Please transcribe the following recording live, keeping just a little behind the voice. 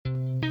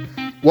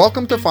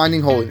Welcome to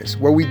Finding Holiness,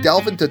 where we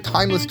delve into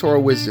timeless Torah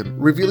wisdom,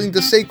 revealing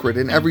the sacred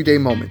in everyday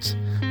moments.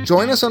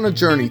 Join us on a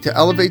journey to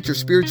elevate your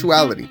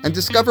spirituality and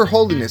discover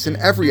holiness in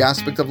every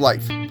aspect of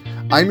life.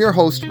 I'm your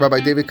host,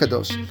 Rabbi David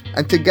Kadosh,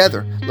 and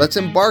together, let's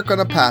embark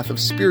on a path of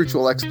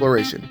spiritual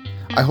exploration.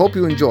 I hope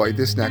you enjoy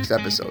this next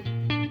episode.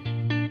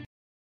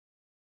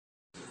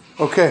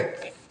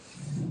 Okay.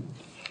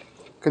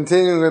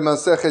 Continuing with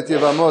Masechet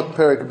Yevamot,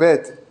 Perek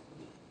Bet,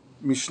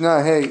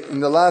 Mishnah Hey. In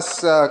the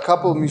last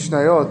couple of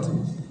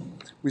Mishnayot,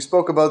 we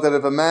spoke about that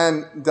if a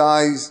man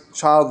dies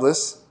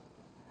childless,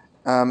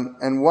 and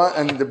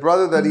the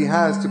brother that he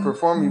has to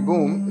perform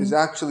Yibum is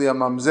actually a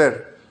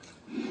mamzer.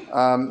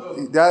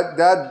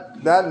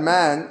 That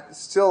man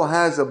still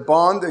has a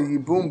bond, a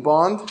Yibum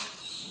bond,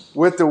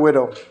 with the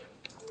widow.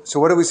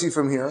 So what do we see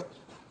from here?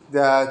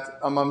 That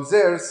a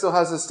mamzer still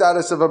has the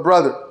status of a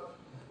brother.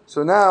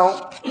 So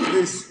now,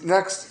 this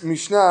next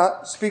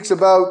Mishnah speaks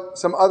about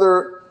some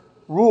other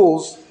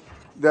rules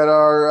that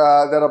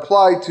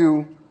apply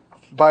to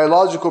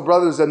biological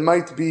brothers that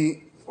might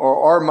be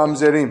or are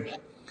mamzerim.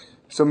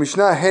 So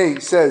Mishnah Hey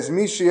says,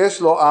 Mi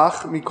sheyesh lo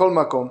ach mikol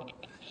makom.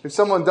 If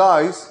someone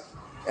dies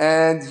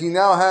and he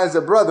now has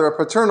a brother, a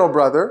paternal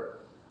brother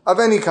of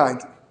any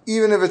kind,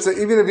 even if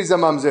he's a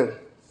mamzer,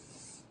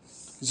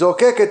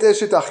 zokek et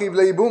eshet achiv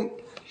leibum.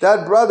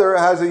 That brother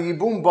has a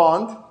yibum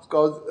bond. It's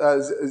called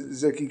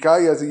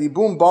zekikai. He has a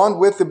yibum bond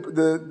with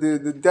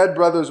the dead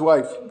brother's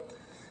wife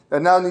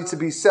that now needs to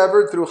be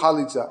severed through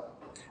chalitza.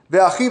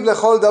 Ve'achiv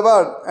lechol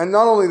davar, and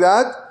not only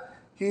that,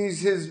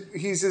 he's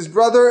his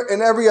brother in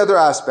every other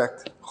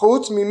aspect.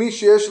 Chutz mimi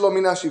sheyesh lo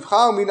mina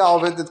shivcha u'mina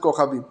ovedet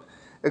kochavim,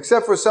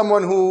 except for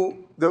someone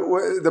who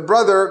the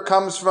brother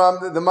comes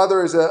from, the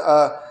mother is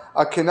a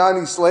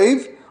Kenani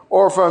slave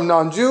or from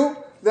non-Jew,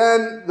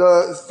 then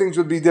the things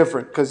would be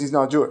different because he's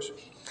not Jewish.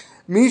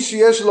 Mi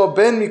sheyesh lo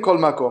ben mikol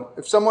makom.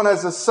 If someone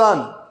has a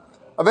son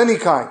of any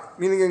kind,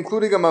 meaning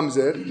including a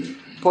mamzer,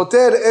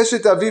 poter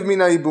eshet aviv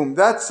mina yibum.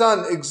 That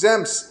son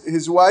exempts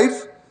his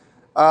wife,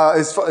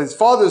 his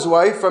father's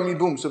wife, from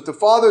yibum. So if the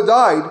father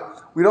died,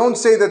 we don't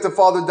say that the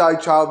father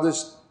died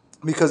childless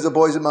because the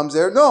boy's a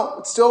mamzer. No,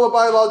 it's still a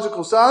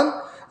biological son,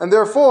 and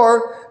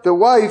therefore the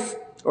wife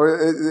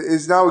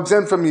is now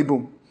exempt from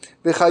yibum.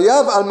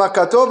 V'chayav al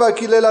makato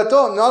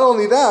v'akilelato. Not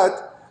only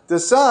that, the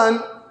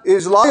son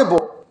is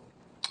liable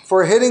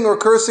for hitting or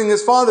cursing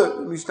his father.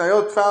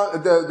 Mishnayot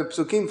found, the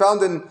Psukim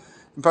found in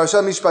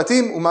Parashat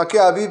Mishpatim, Umakeh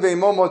aviv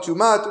ve'imo mot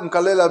yumat,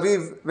 umkalel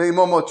aviv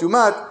ve'imo mot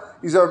yumat.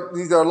 These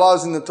are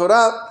laws in the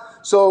Torah.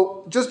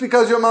 So just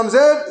because you're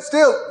mamzer,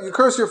 still you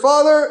curse your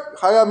father,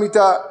 chayav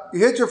mita. You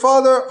hit your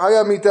father,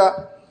 chayav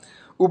mita.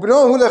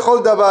 Ubno hu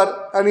lechol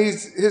davar, and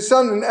he's his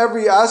son in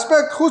every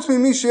aspect. Chutz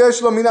mimi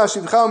sheyesh lo mina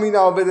shivcha u'mina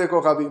ovedei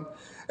kochavim.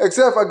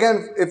 Except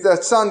again, if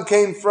that son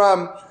came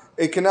from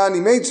a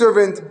Kenani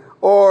maidservant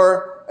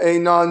or a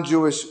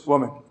non-Jewish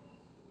woman.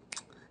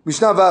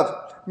 Mishnah Vav.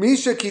 Mi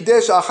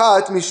shekidesh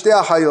achat mishtei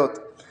achayot.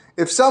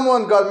 If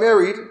someone got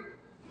married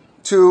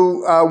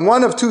to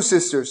one of two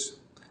sisters,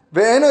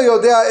 ve'eno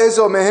yodea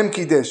ezo mehem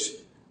kidesh,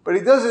 but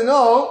he doesn't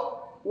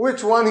know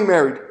which one he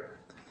married.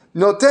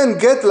 Noten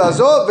get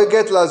lazo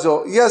ve'get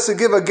lazo. He has to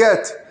give a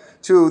get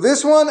to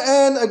this one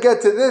and a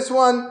get to this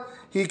one.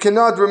 He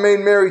cannot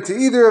remain married to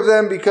either of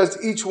them because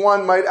each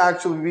one might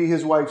actually be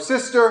his wife's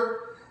sister.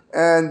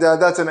 And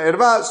that's an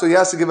erva, so he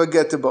has to give a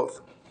get to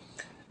both.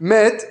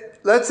 Met,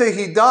 let's say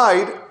he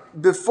died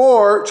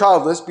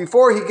childless,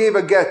 before he gave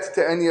a get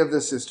to any of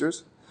the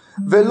sisters.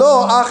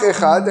 Velo ach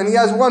echad, and he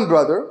has one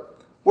brother.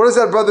 What does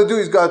that brother do?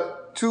 He's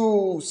got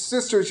two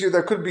sisters here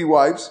that could be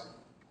wives.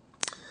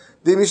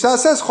 The Mishnah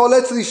says,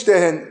 choletz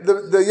lishtehen.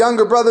 The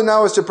younger brother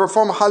now is to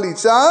perform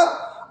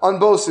halitza on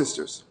both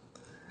sisters.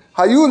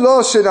 Hayu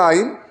lo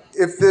shenayim,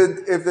 if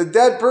the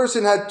dead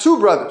person had two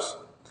brothers.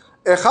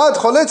 Echad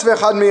choletz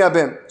ve'echad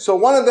miyabem. So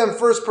one of them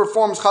first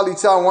performs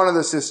chalitza on one of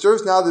the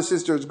sisters. Now the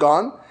sister is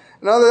gone.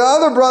 Now the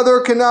other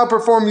brother can now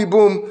perform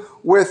yibum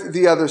with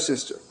the other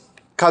sister.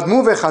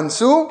 Kadmu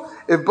ve'chansu.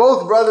 If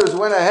both brothers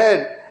went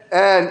ahead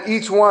and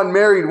each one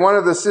married one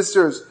of the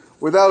sisters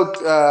without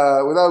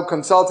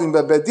consulting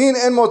the bedin,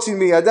 and motzi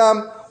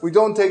miyadam, we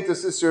don't take the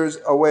sisters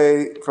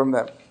away from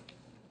them.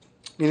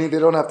 Meaning they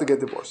don't have to get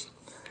divorced.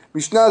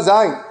 Mishnah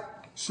Zayin.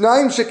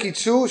 Shnaim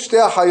shekitzu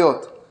shtei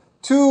achayot.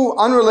 Two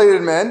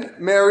unrelated men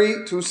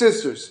marry two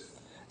sisters.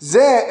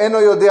 Ze eno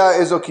yodea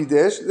ezo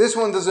kidesh. This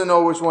one doesn't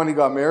know which one he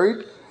got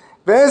married.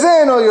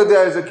 Ve'ze eno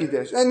yodea ezo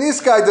kidesh. And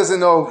this guy doesn't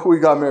know who he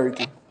got married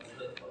to.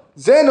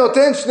 Ze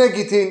noten shnei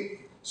gitin.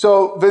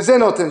 So ve'ze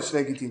noten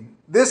shnei gitin.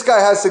 This guy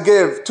has to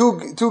give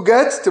two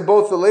gets to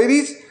both the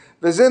ladies.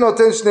 Ve'ze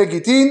noten shnei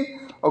gitin.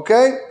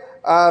 Okay.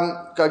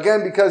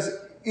 Again, because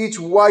each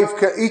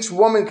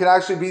woman can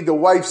actually be the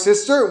wife's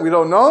sister. We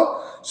don't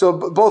know. So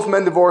both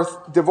men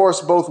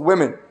divorce both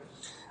women.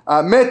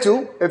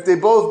 Metu, if they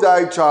both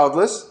died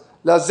childless,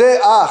 lazeh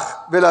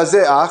ach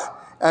ve'lazeh ach,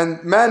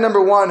 and man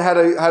number one had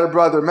a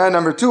brother, man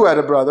number two had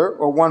a brother,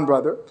 or one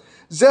brother.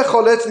 Zeh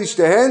choletz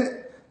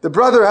lishtehen, the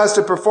brother has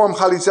to perform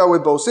chalitza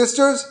with both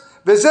sisters.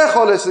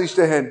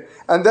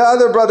 And the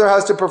other brother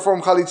has to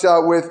perform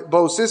chalitza with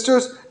both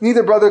sisters.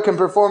 Neither brother can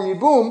perform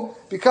yibum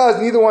because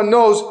neither one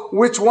knows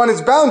which one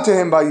is bound to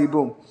him by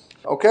yibum.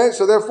 Okay,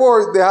 so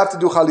therefore they have to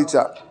do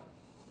chalitza.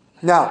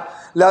 Now,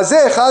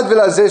 lazeh echad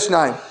velazeh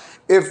shnayim.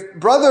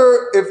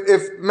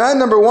 If man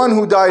number one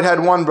who died had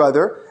one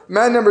brother,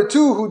 man number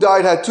two who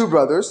died had two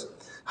brothers,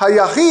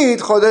 hayachid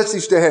choletz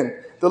ishtehen.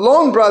 The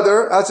lone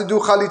brother has to do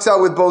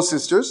chalitza with both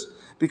sisters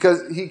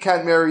because he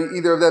can't marry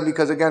either of them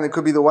because again it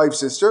could be the wife's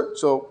sister,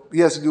 so he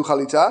has to do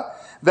chalitza.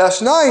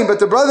 Vashnayim, but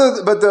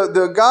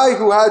the guy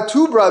who had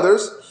two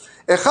brothers,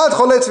 echad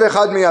choletz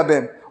ve'echad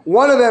miyabem.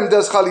 One of them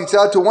does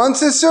chalitza to one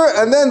sister,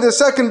 and then the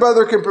second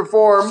brother can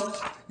perform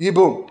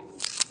yibum.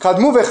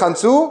 Kadmu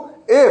vechansu,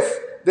 if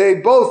they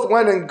both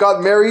went and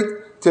got married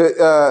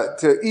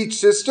to each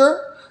sister,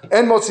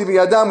 and motzi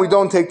biyadam, we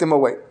don't take them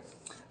away.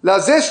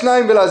 Lazeh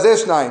shnayim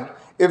ve'lazeh shnayim.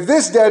 If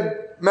this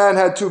dead man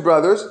had two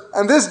brothers,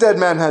 and this dead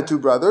man had two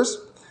brothers,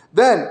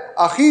 then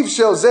achiv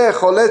shel zeh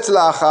choletz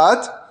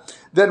la'achat,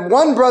 then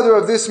one brother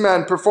of this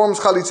man performs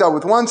chalitza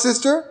with one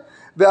sister,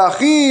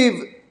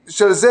 ve'achiv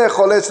shel zeh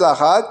choletz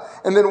la'achat,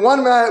 and then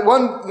one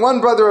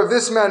brother of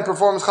this man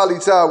performs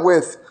chalitza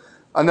with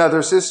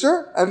another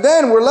sister, and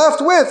then we're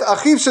left with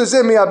achiv shel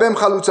zeh miyabem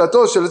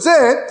chalutzato shel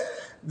zeh.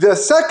 The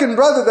second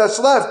brother that's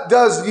left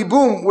does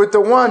yibum with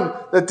the one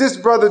that this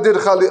brother did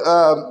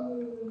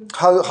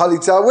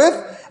chalitza with,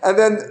 and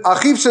then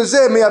achiv shel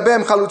zeh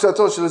miyabem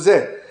chalutzato shel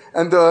zeh.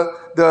 And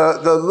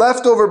the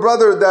leftover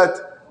brother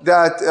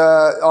that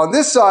on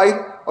this side,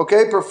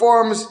 okay,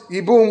 performs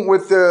yibum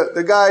with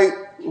the guy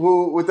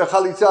who with the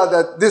chalitza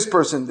that this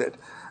person did.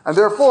 And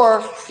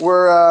therefore,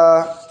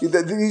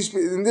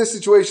 in this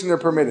situation, they're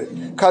permitted.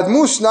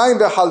 Kadmu shnayim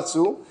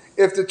v'chaltzu.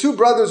 If the two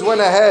brothers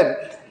went ahead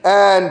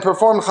and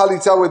performed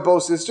chalitza with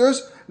both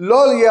sisters,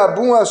 lo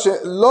yeyabemu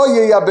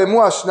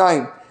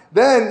shnayim.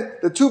 Then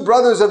the two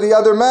brothers of the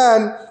other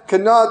man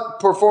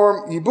cannot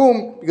perform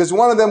yibum because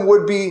one of them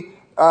would be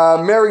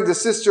marrying the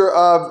sister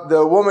of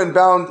the woman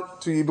bound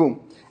to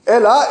yibum.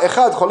 Ela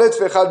echad choletz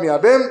ve'echad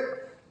miyabem.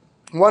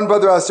 One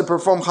brother has to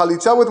perform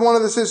chalitza with one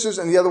of the sisters,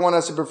 and the other one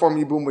has to perform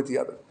yibum with the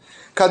other.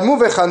 Kadmu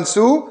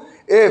vechansu,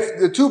 if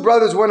the two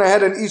brothers went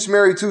ahead and each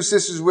married two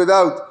sisters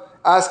without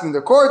asking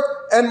the court,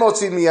 and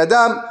motzid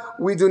miyadam,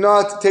 we do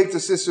not take the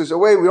sisters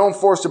away. We don't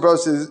force the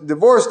brothers to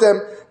divorce them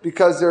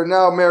because they're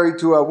now married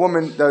to a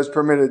woman that is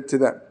permitted to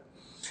them.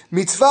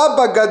 Mitzvah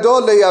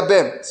bagadol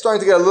leyabem. It's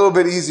starting to get a little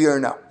bit easier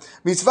now.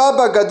 Mitzvah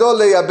bagadol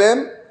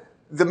leyabem.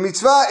 The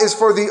mitzvah is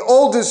for the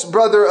oldest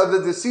brother of the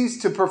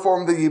deceased to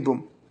perform the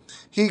yibum.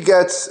 He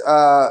gets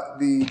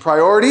the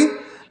priority,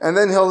 and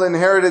then he'll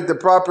inherit the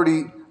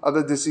property of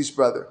the deceased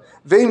brother.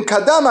 Ve'im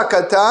kadama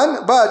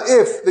katan, but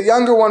if the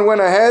younger one went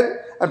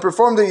ahead and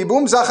performed the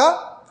yibum, zacha,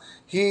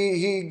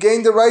 he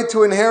gained the right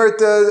to inherit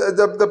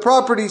the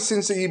property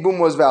since the yibum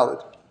was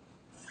valid.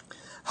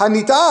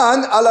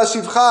 Hanitan ala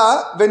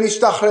shivcha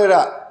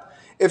v'nishtachrera.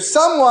 If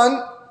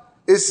someone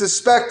is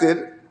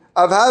suspected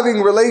of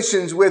having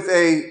relations with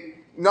a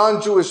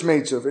non-Jewish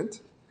maidservant,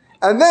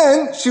 and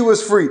then she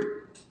was freed,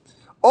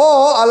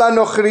 or ala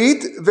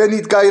nochrit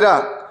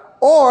v'nitgaira,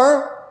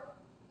 or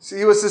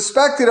he was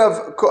suspected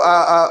of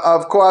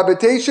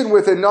cohabitation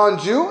with a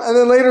non-Jew, and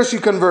then later she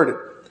converted.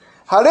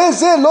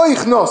 Harezeh lo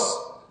yichnos.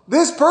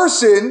 This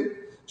person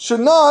should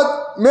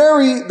not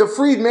marry the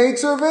freed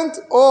maidservant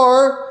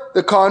or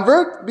the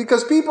convert,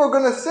 because people are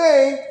going to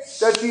say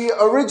that the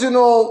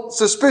original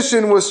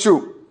suspicion was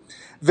true.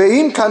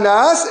 Ve'im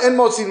kanas en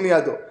motzin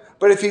miyado.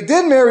 But if he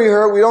did marry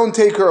her, we don't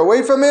take her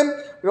away from him.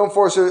 We don't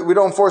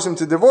force him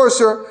to divorce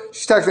her.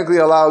 She's technically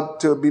allowed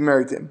to be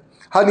married to him.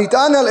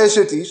 Hanitan al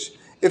eshet ish.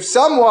 If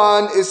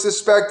someone is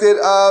suspected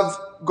of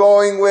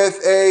going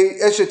with a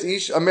eshet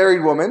ish, a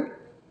married woman,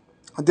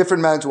 a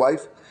different man's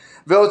wife,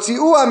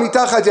 ve'otzi'uha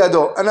mitachat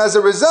yado, and as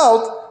a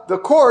result, the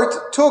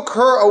court took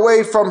her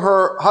away from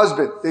her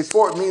husband. They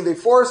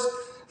forced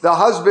the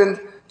husband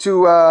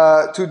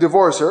to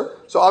divorce her.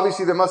 So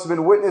obviously there must have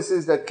been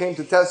witnesses that came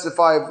to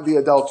testify of the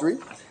adultery.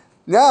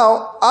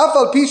 Now,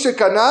 afal pisha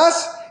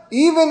kanas,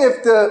 even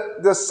if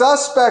the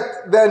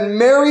suspect then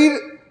married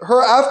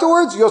her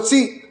afterwards,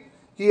 yotzi,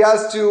 he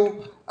has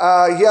to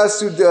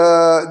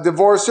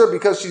divorce her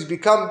because she's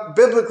become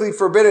biblically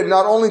forbidden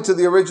not only to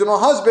the original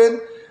husband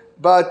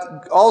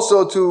but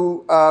also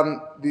to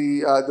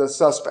the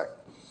suspect.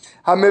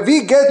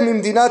 Hamevi get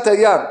mimdinat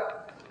hayam.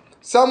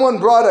 Someone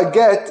brought a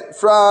get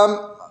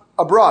from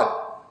abroad.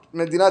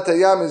 Medinat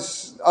hayam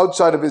is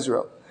outside of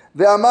Israel.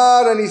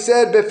 Ve'amar, and he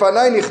said,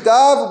 befanai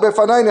nichtav,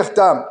 befanai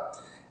nichtam.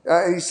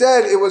 He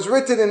said, it was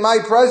written in my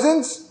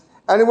presence,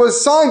 and it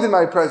was signed in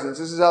my presence.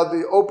 This is how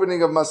the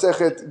opening of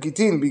Masechet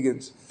Gitin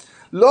begins.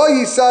 Lo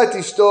yisat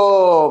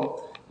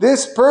ishto.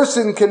 This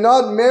person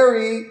cannot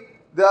marry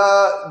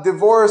the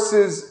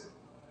divorce's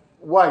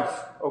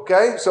wife.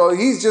 Okay? So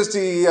he's just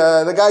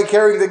the guy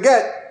carrying the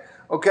get.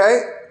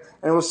 Okay?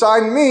 And it was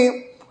signed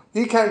me.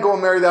 He can't go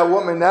and marry that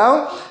woman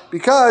now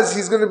because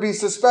he's going to be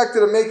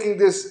suspected of making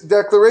this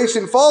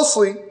declaration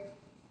falsely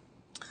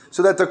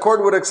so that the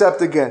court would accept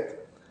the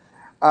get.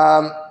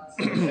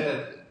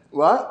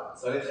 What?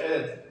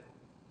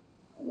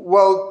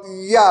 Well,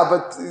 yeah,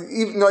 but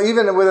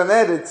even with an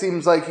ed, it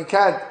seems like he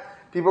can't.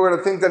 People are going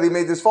to think that he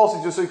made this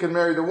falsely just so he can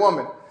marry the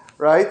woman,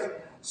 right?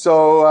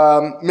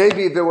 So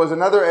maybe if there was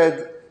another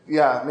ed,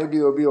 yeah, maybe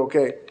it would be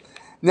okay.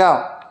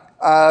 Now,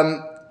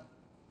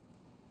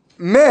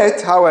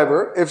 met,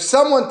 however, if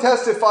someone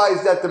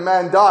testifies that the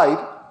man died,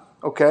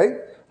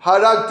 okay,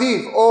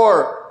 haragtiv,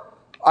 or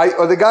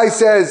the guy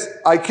says,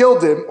 I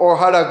killed him, or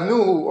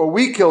haragnuhu, or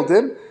we killed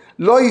him,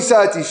 lo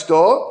yisat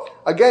ishto.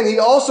 Again, he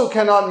also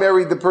cannot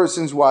marry the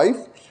person's wife,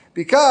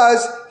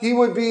 because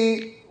we're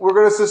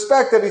going to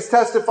suspect that he's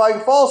testifying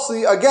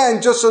falsely,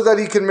 again, just so that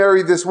he can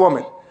marry this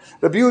woman.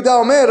 Rabbi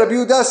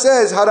Yehuda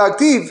says,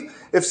 haragtiv,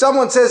 if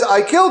someone says,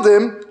 I killed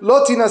him,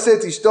 lo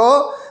tinaset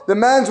ishto, the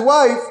man's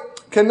wife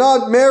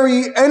cannot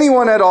marry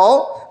anyone at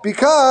all,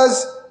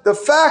 because the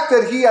fact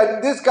that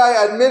this guy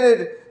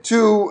admitted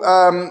to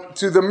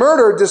the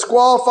murder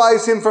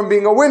disqualifies him from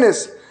being a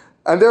witness,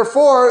 and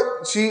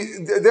therefore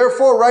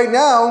right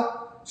now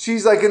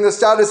she's like in the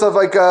status of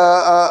like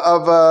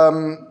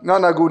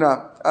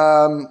nanaguna.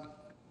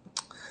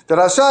 The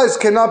Rasha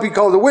cannot be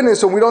called a witness,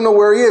 so we don't know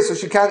where he is, so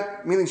she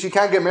can't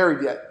get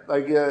married yet.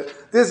 Like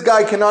this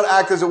guy cannot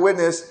act as a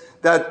witness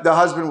that the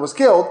husband was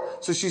killed,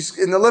 so she's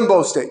in the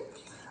limbo state.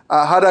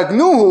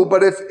 Haragnuhu,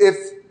 but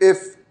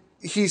if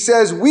he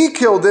says we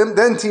killed him,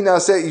 then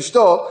tinase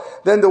ishto,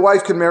 then the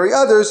wife can marry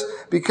others,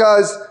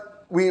 because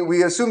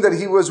we assume that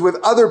he was with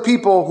other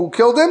people who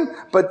killed him,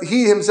 but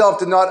he himself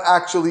did not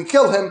actually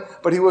kill him,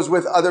 but he was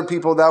with other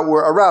people that were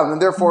around, and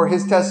therefore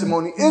his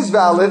testimony is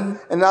valid,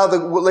 and now the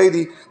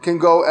lady can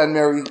go and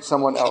marry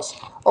someone else.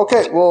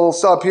 Okay, we'll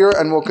stop here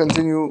and we'll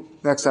continue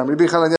next time.